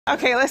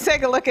Okay, let's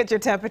take a look at your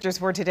temperatures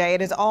for today.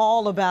 It is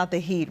all about the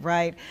heat,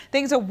 right?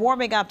 Things are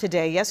warming up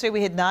today. Yesterday we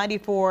hit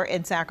 94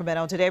 in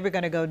Sacramento. Today we're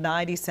going to go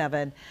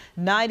 97,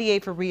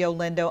 98 for Rio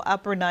Lindo,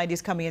 upper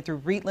 90s coming in through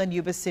Wheatland,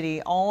 Yuba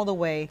City, all the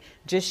way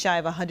just shy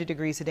of 100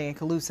 degrees today in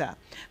Colusa.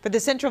 For the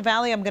Central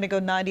Valley, I'm going to go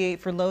 98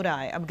 for Lodi.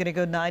 I'm going to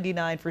go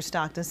 99 for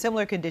Stockton.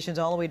 Similar conditions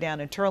all the way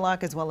down in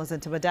Turlock as well as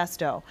into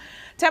Modesto.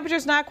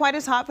 Temperatures not quite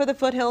as hot for the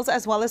foothills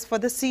as well as for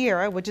the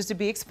Sierra, which is to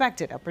be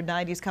expected. Upper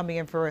 90s coming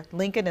in for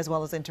Lincoln as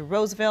well as into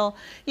Roseville.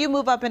 You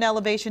move up in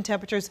elevation,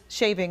 temperatures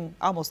shaving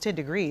almost 10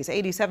 degrees.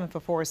 87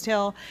 for Forest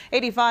Hill,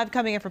 85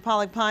 coming in for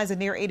Pollock Pines, and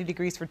near 80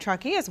 degrees for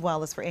Truckee as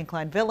well as for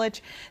Incline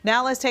Village.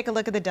 Now let's take a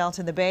look at the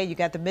Delta and the Bay. You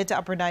got the mid to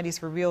upper 90s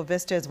for Rio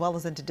Vista as well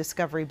as into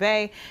Discovery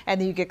Bay.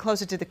 And then you get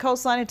closer to the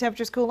coastline and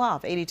temperatures cool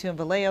off. 82 in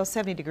Vallejo,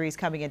 70 degrees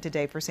coming in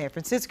today for San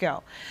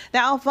Francisco.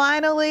 Now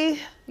finally,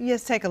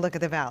 let's take a look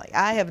at the Valley.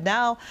 I have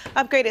now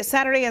upgraded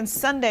Saturday and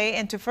Sunday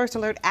into first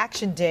alert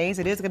action days.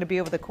 It is going to be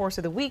over the course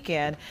of the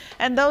weekend.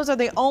 And those are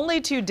the only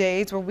 2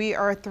 days where we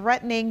are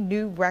threatening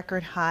new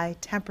record high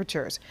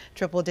temperatures.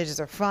 Triple digits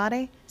are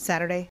Friday,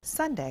 Saturday,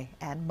 Sunday,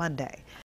 and Monday.